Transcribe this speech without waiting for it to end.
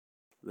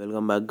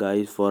Welcome back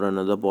guys for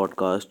another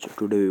podcast.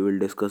 Today we will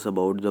discuss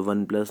about the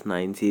OnePlus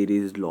 9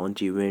 series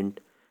launch event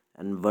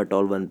and what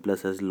all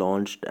OnePlus has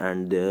launched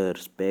and their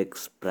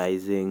specs,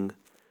 pricing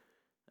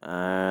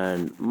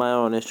and my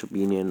honest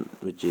opinion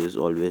which is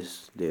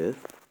always there.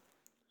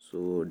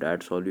 So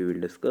that's all we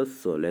will discuss.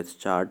 So let's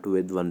start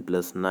with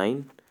OnePlus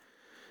 9.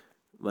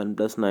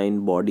 OnePlus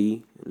 9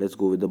 body. Let's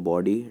go with the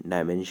body.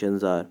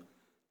 Dimensions are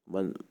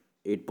 1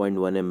 8.1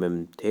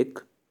 mm thick.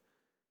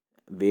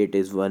 Weight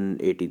is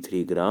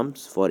 183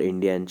 grams for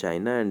India and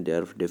China, and they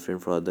are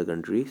different for other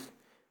countries.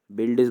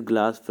 Build is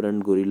glass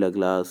front, Gorilla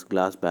Glass,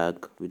 glass back,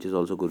 which is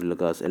also Gorilla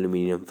Glass,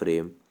 aluminium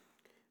frame.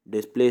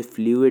 Display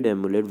Fluid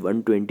AMOLED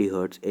 120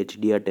 Hz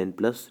HDR10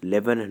 plus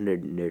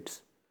 1100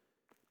 nits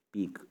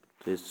peak,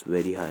 so it's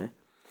very high.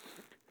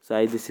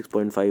 Size is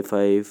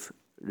 6.55.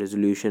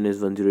 Resolution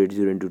is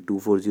 1080 into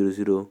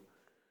 2400.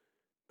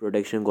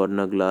 Protection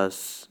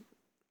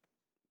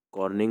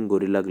Corning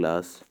Gorilla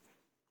Glass.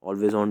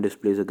 Always on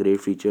display is a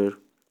great feature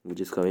which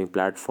is coming.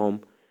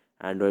 Platform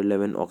Android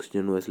 11,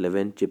 Oxygen OS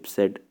 11,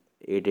 chipset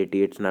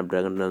 888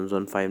 Snapdragon runs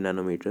on 5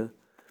 nanometer,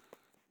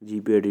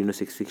 GPU Adreno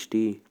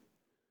 660.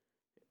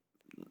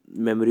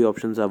 Memory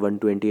options are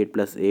 128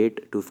 plus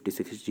 8,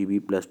 256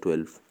 GB plus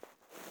 12.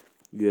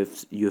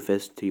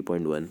 UFS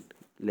 3.1.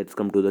 Let's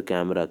come to the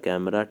camera.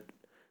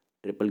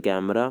 Triple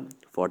camera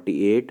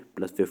 48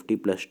 plus 50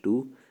 plus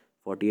 2.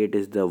 48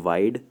 is the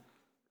wide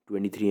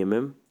 23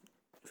 mm,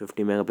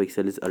 50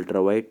 megapixel is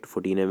ultra wide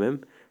 14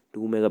 mm, 2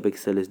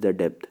 megapixel is the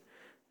depth.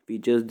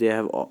 Features, they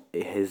have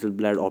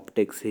Hazelblad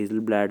optics.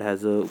 Hazelblad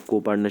has a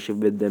co-partnership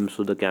with them,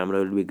 so the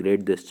camera will be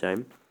great this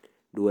time.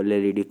 Dual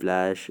LED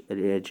flash,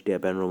 HDR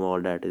panorama, all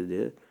that is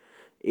there.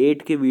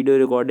 8K video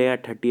recording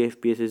at 30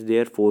 fps is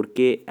there.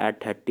 4K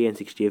at 30 and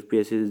 60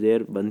 fps is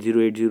there.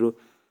 1080p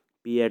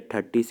at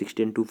 30,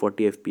 60 and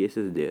 240 fps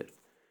is there.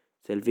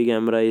 Selfie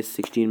camera is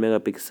 16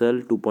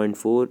 megapixel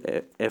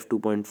 2.4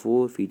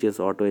 f2.4, features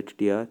auto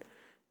HDR.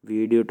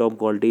 Video top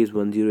quality is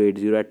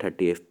 1080 at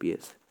 30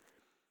 fps.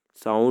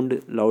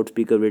 Sound,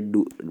 loudspeaker with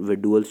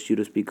dual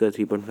stereo speaker,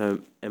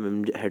 3.5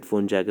 mm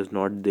headphone jack is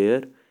not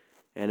there.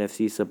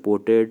 NFC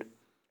supported.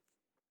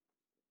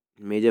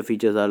 Major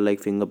features are like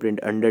fingerprint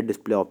under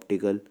display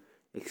optical,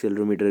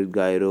 accelerometer,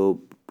 gyro,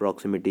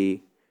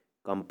 proximity,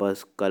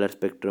 compass, color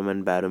spectrum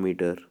and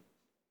barometer.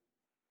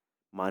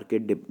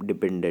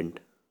 Dependent.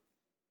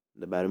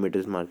 The barometer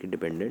is market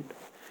dependent.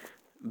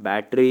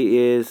 Battery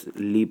is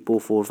LiPo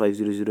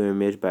 4500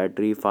 mAh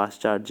battery,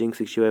 fast charging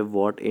 65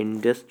 watt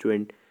in just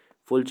 20,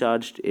 full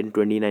charged in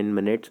 29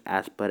 minutes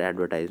as per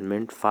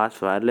advertisement. Fast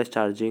wireless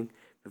charging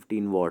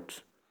 15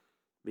 watts,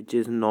 which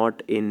is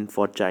not in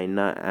for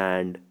China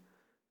and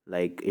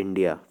like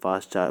India.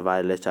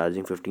 Wireless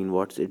charging 15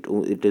 watts.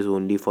 It is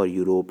only for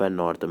Europe and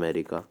North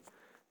America.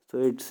 So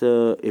it's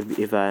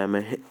if I am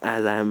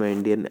as I am an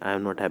Indian, I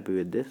am not happy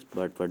with this,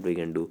 but what we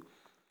can do.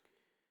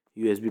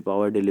 USB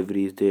power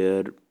delivery is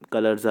there.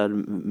 Colors are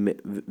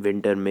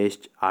winter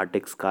mist,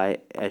 Arctic sky,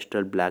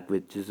 astral black,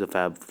 which is a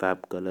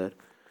fab color.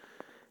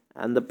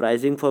 And the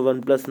pricing for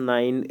OnePlus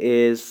 9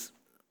 is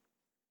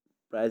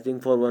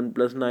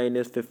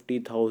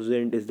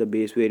 50,000 is the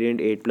base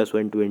variant, 8 plus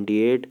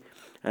 128,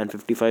 and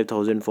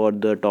 55,000 for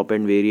the top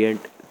end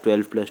variant,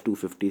 12 plus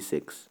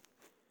 256.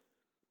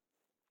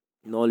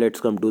 Now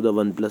let's come to the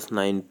OnePlus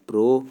 9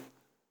 Pro.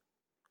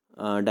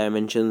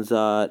 Dimensions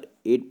are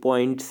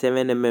 8.7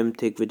 mm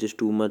thick, which is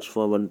too much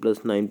for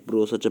OnePlus 9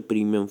 Pro, such a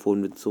premium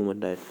phone with so much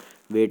diet.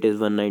 Weight is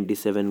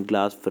 197,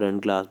 glass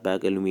front, glass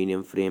back,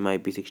 aluminium frame,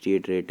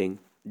 IP68 rating.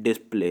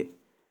 Display,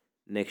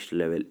 next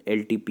level.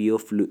 LTPO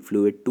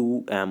Fluid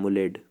 2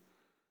 AMOLED.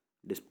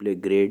 Display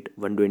great,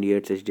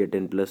 128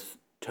 HDR10 plus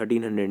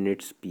 1300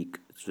 nits peak.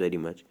 It's very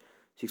much.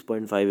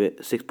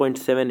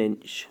 6.7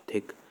 inch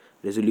thick.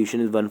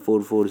 Resolution is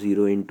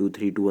 1440 into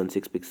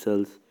 3216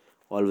 pixels.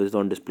 Always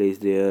on displays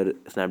there.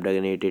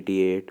 Snapdragon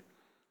 888.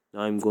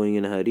 Now I'm going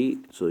in a hurry,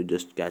 so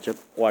just catch up.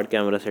 Quad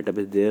camera setup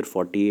is there.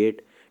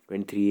 48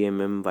 23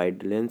 mm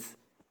wide lens,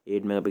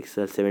 8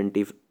 megapixel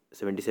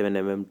 77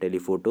 mm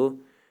telephoto,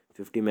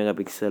 50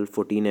 megapixel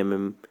 14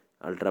 mm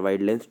ultra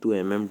wide lens, 2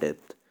 mm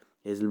depth.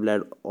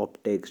 Hazelblad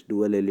optics,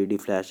 dual LED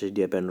flash,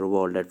 HDR panorama,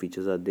 all that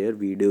features are there.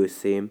 Video is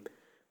same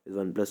with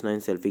OnePlus 9.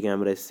 Selfie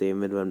camera is same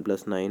with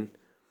OnePlus 9.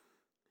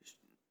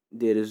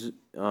 There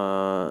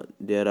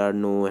are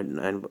no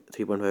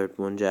 3.5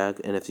 headphone jack.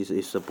 NFC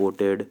is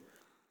supported.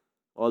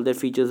 All the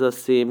features are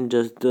same,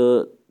 just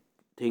the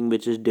thing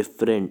which is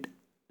different,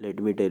 let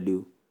me tell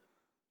you.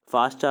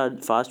 There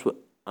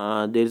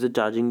is a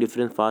charging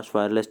difference. Fast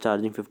wireless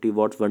charging 50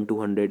 watts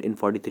 1200 in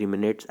 43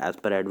 minutes as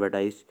per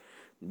advertised.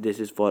 This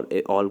is for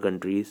all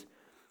countries.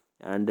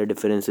 And the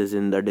difference is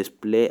in the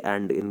display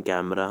and in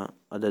camera.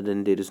 Other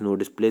than, there is no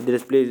display. The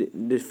display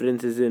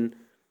difference is in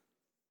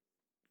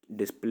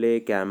display,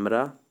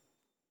 camera,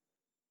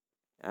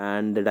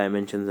 and the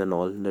dimensions and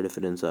all. The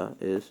difference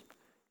is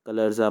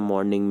colors are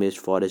morning mist,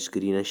 forest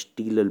green and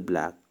steel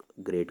black.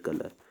 Great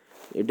color.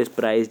 It is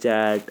priced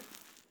at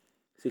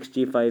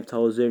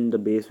 65,000 the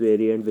base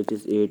variant, which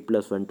is 8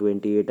 plus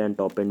 128, and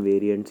top end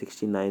variant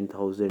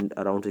 69,000,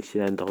 around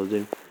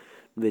 69,000,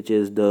 which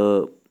is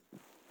the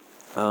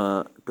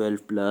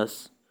 12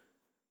 plus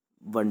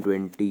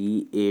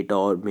 128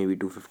 or maybe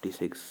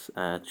 256.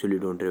 I actually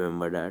don't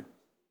remember that.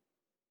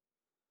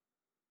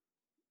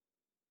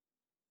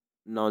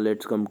 Now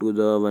let's come to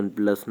the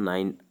OnePlus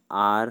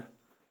 9R.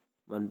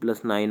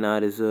 OnePlus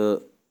 9R is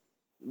a,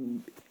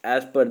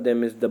 as per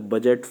them, is the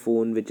budget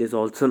phone, which is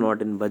also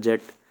not in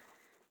budget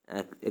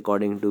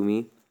according to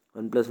me.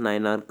 OnePlus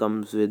 9R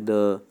comes with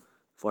the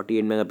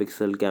 48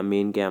 megapixel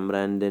main camera,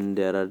 and then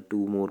there are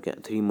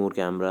three more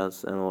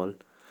cameras and all.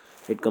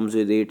 It comes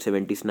with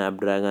 870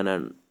 Snapdragon,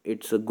 and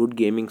it's a good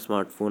gaming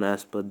smartphone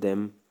as per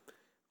them,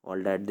 all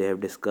that they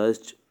have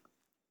discussed.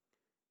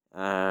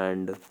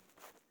 And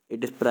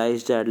it is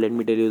priced at, let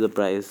me tell you the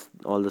price,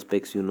 all the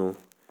specs you know.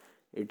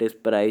 It is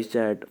priced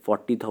at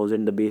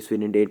 40,000 the base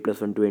variant 8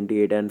 plus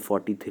 128, and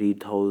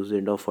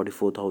 43,000 or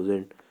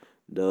 44,000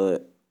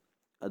 the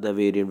other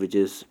variant, which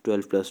is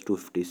 12 plus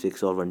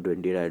 256 or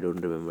 128. I don't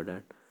remember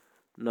that.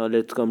 Now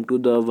let's come to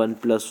the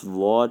OnePlus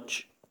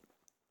Watch.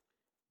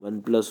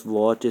 OnePlus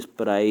Watch is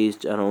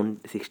priced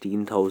around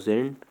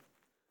 16,000.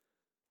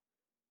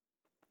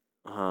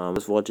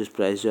 Watch is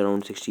priced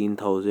around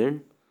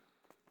 16,000.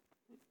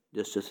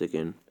 Just a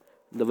second.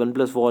 The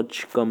OnePlus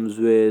Watch comes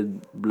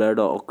with blood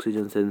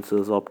oxygen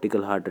sensors,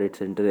 optical heart rate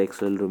sensor,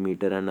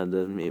 accelerometer, and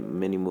other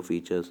many more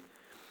features.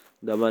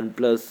 The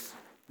OnePlus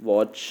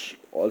Watch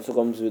also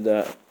comes with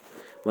a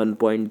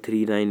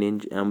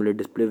 1.39-inch AMOLED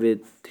display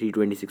with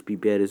 326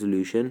 ppi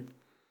resolution.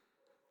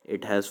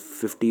 It has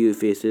 50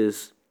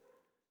 faces.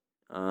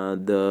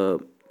 The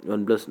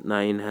OnePlus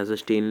 9 has a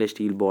stainless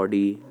steel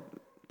body.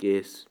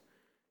 Case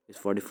is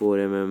 44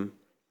 mm.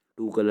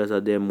 Two colors are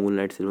there: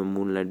 moonlight silver,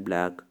 moonlight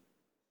black,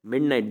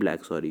 midnight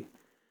black, sorry,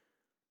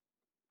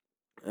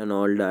 and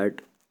all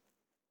that.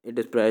 It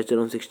is priced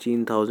around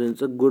 16,000.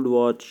 It's a good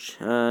watch,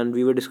 and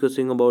we were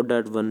discussing about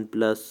that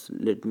OnePlus.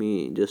 Let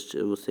me just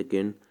a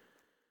second.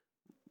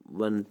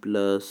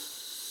 OnePlus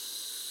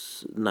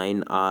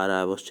 9R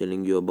I was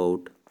telling you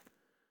about.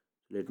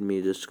 Let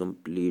me just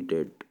complete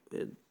it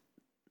with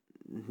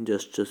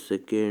just a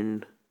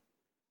second.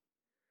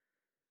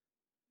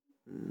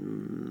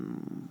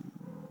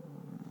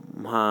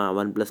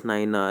 OnePlus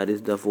 9R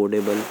is the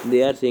affordable.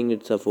 They are saying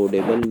it's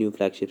affordable new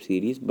flagship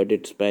series, but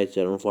it's priced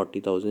around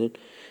 40,000.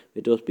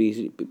 It was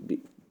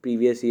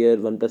previous year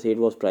OnePlus 8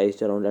 was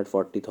priced around at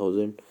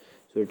 40,000.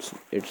 So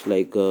it's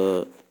like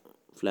a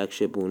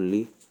flagship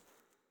only.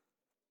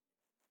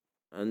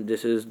 And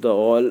this is the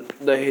all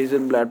the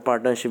Hazelblad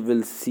partnership.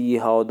 Will see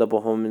how the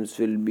performance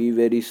will be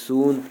very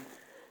soon.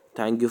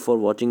 Thank you for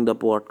watching the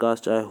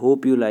podcast. I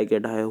hope you like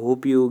it. I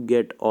hope you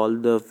get all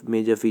the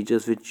major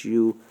features which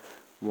you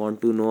want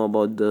to know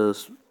about the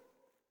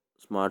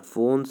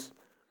smartphones.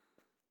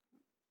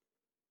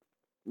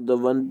 The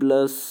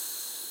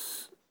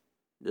OnePlus,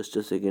 just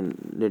a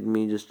second, let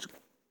me just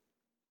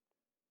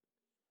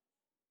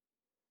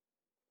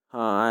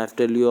I have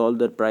tell you all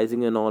the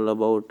pricing and all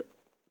about.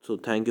 So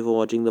thank you for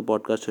watching the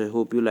podcast. I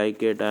hope you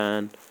like it,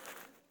 and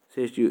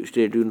stay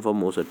tuned for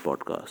more such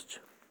podcasts.